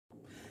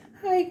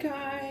Hi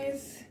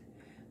guys,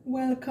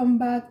 welcome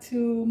back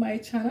to my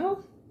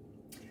channel.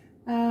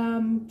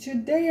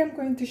 Today I'm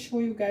going to show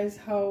you guys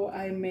how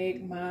I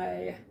make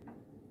my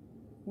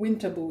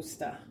winter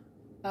booster.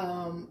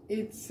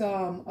 It's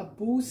a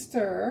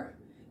booster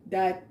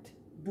that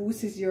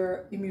boosts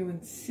your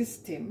immune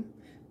system,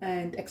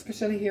 and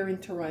especially here in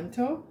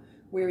Toronto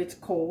where it's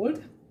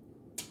cold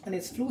and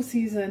it's flu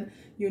season,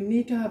 you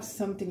need to have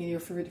something in your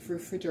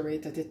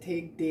refrigerator to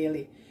take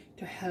daily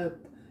to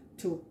help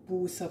to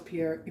boost up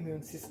your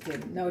immune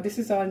system. Now this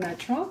is all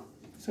natural,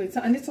 so it's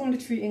only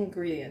 3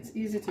 ingredients,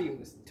 easy to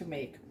use to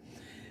make.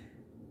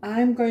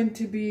 I'm going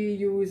to be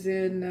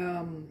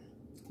using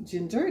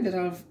ginger that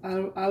I've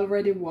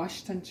already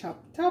washed and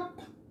chopped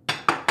up,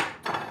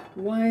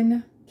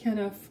 1 can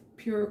of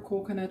pure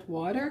coconut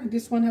water.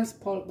 This one has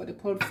pulp, but the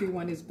pulp-free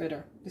one is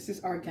better. This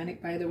is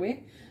organic, by the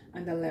way,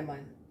 and a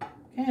lemon.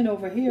 Okay, and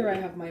over here I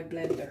have my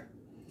blender.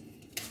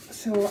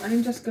 So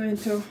I'm just going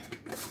to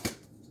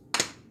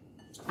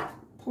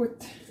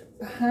put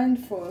a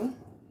handful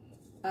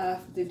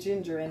of the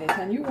ginger in it,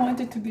 and you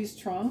want it to be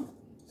strong,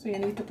 so you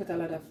need to put a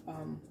lot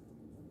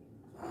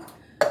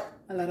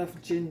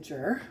of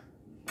ginger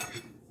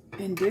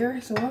in there.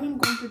 So what I'm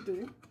going to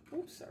do,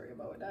 oops, sorry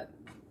about that.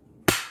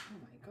 Oh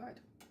my god,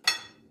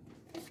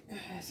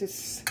 this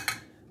is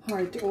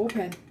hard to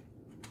open.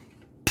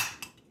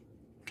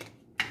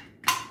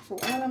 So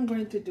all I'm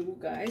going to do,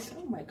 guys,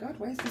 oh my god,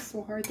 why is this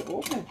so hard to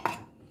open?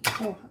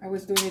 Oh, I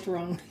was doing it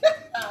wrong.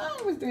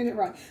 I was doing it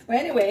wrong. But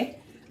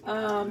anyway,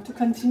 to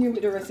continue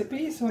with the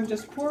recipe, so I'm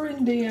just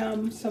pouring the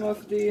some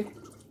of the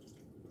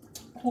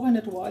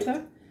coconut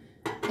water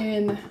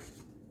in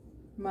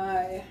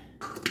my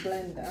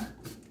blender,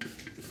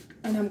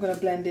 and I'm gonna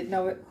blend it.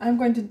 Now I'm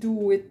going to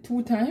do it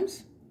 2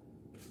 times,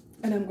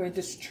 and I'm going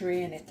to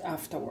strain it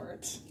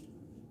afterwards.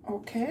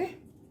 Okay.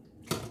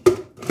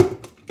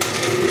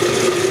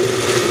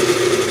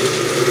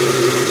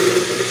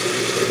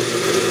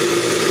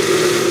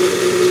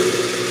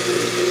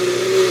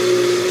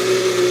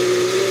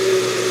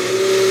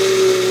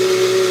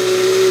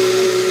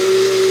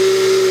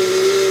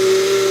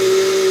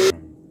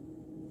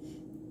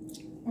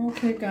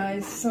 Okay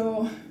guys,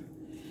 so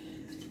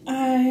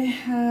I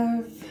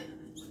have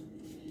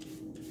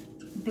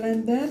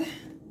blended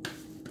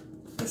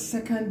the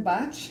second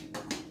batch,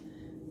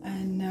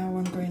 and now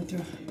I'm going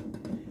to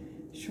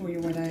show you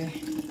what I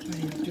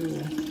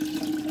do.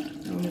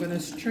 Now I'm going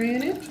to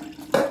strain it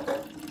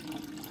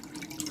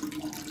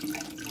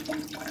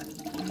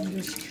and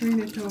just strain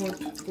it out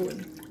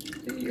good.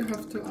 You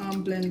have to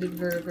blend it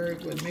very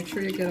good. Make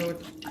sure you get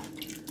out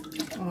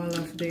all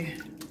of the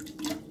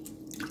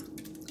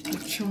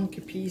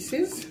chunky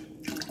pieces,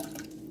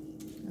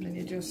 and then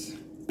you just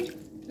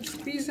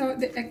squeeze out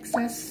the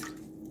excess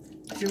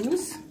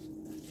juice.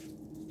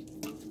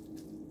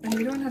 And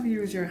you don't have to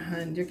use your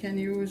hand, you can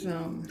use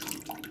a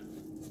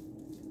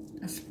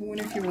spoon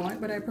if you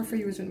want, but I prefer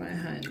using my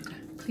hand,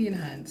 clean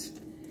hands,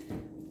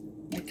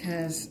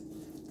 because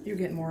you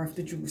get more of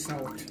the juice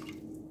out.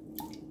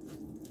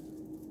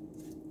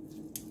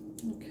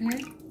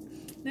 Okay,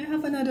 I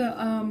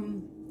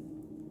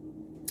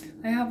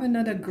have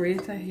another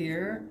grater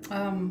here,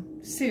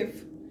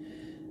 sieve,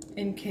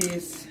 in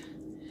case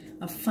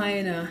a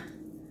finer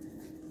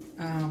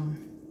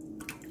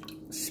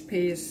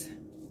space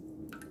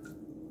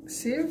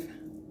sieve,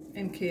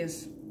 in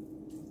case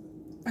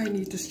I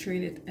need to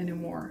strain it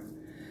anymore.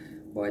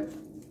 But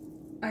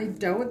I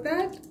doubt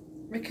that,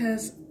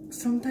 because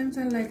sometimes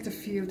I like to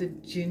feel the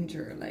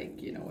ginger,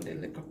 like, you know, the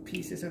little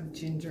pieces of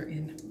ginger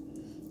in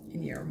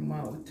your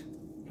mouth.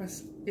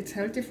 Plus it's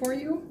healthy for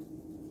you.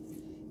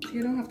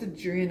 You don't have to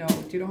drain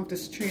out, you don't have to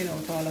strain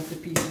out all of the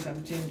pieces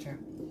of ginger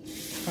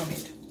from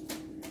it.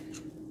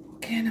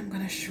 Okay, and I'm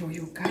gonna show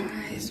you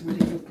guys what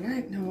it looks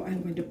like. Now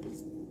I'm going to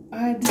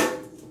add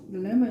the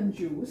lemon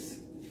juice.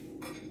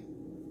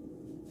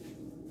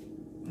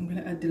 I'm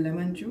gonna add the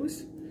lemon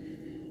juice.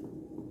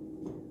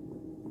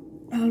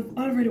 I've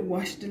already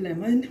washed the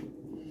lemon.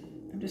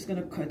 I'm just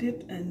gonna cut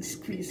it and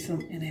squeeze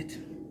some in it.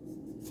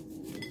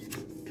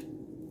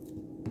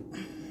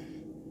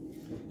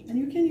 And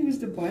you can use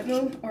the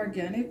bottled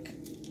organic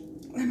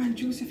lemon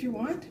juice if you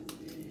want.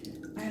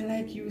 I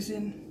like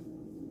using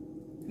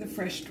the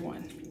fresh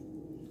one.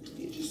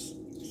 You just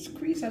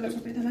squeeze a little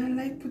bit, and I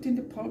like putting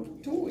the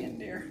pulp too in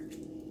there,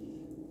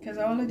 because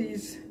all of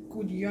these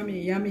good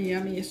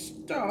yummy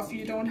stuff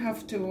you don't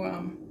have to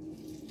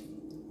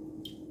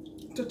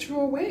throw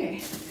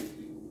away,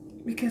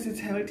 because it's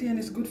healthy and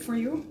it's good for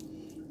you.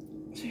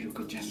 So you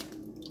could just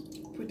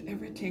put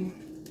everything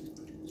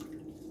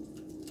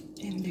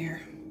in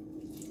there.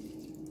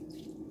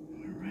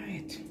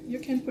 You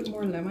can put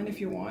more lemon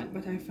if you want,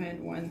 but I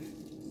find one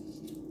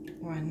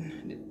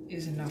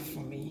is enough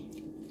for me.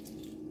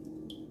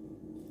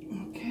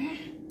 Okay,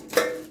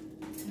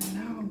 and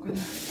now I'm gonna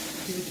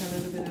give it a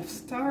little bit of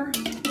stir.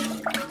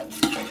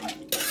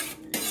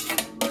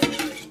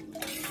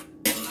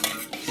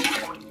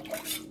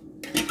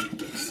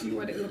 See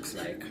what it looks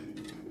like.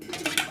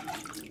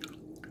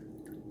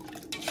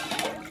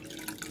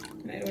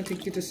 And I don't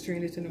think you just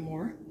strain it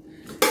anymore.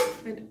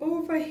 And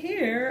over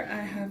here,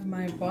 I have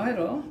my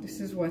bottle. This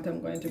is what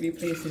I'm going to be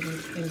placing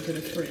into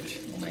the fridge.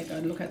 Oh my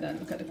God, look at that.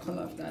 Look at the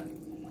color of that.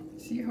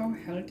 See how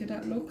healthy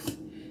that looks?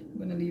 I'm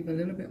gonna leave a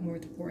little bit more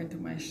to pour into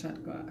my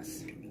shot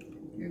glass.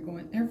 You're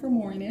going every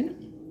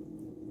morning.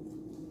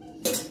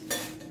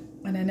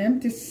 On an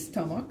empty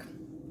stomach,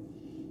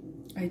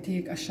 I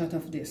take a shot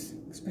of this,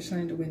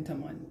 especially in the winter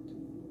month.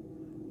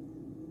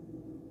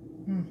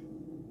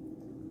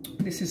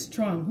 This is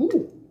strong,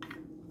 ooh,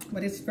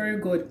 but it's very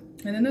good.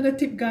 And another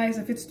tip, guys,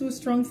 if it's too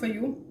strong for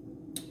you,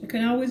 you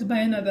can always buy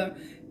another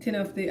tin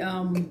of the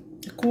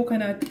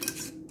coconut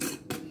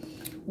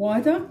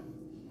water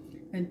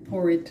and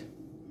pour it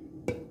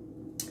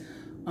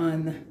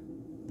on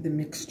the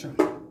mixture.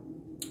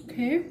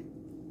 Okay,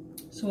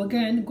 so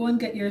again, go and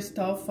get your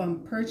stuff.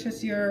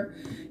 Purchase your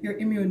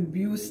immune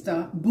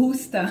booster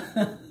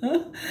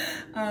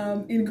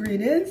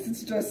ingredients.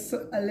 It's just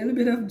a little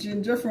bit of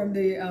ginger from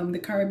the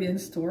Caribbean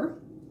store,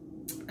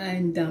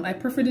 and I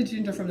prefer the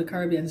ginger from the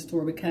Caribbean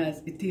store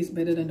because it tastes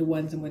better than the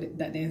ones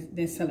that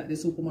they sell at the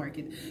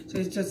supermarket. So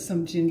it's just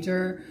some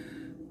ginger,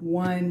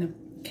 1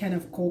 can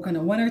of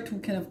coconut, 1 or 2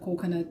 can of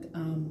coconut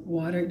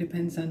water. It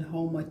depends on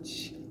how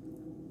much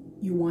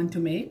you want to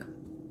make,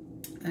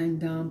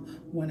 and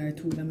 1 or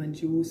 2 lemon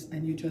juice,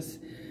 and you just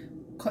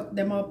cut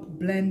them up,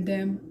 blend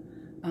them,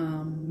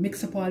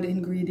 mix up all the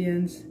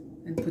ingredients,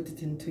 and put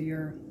it into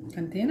your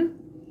container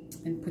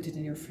and put it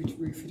in your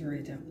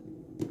refrigerator.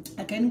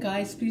 Again,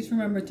 guys, please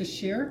remember to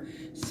share,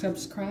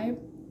 subscribe,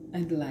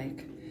 and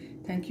like.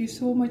 Thank you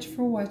so much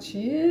for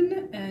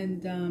watching,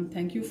 and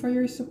thank you for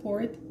your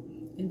support.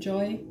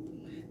 Enjoy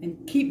and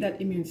keep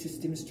that immune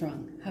system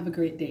strong. Have a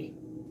great day.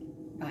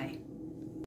 Bye.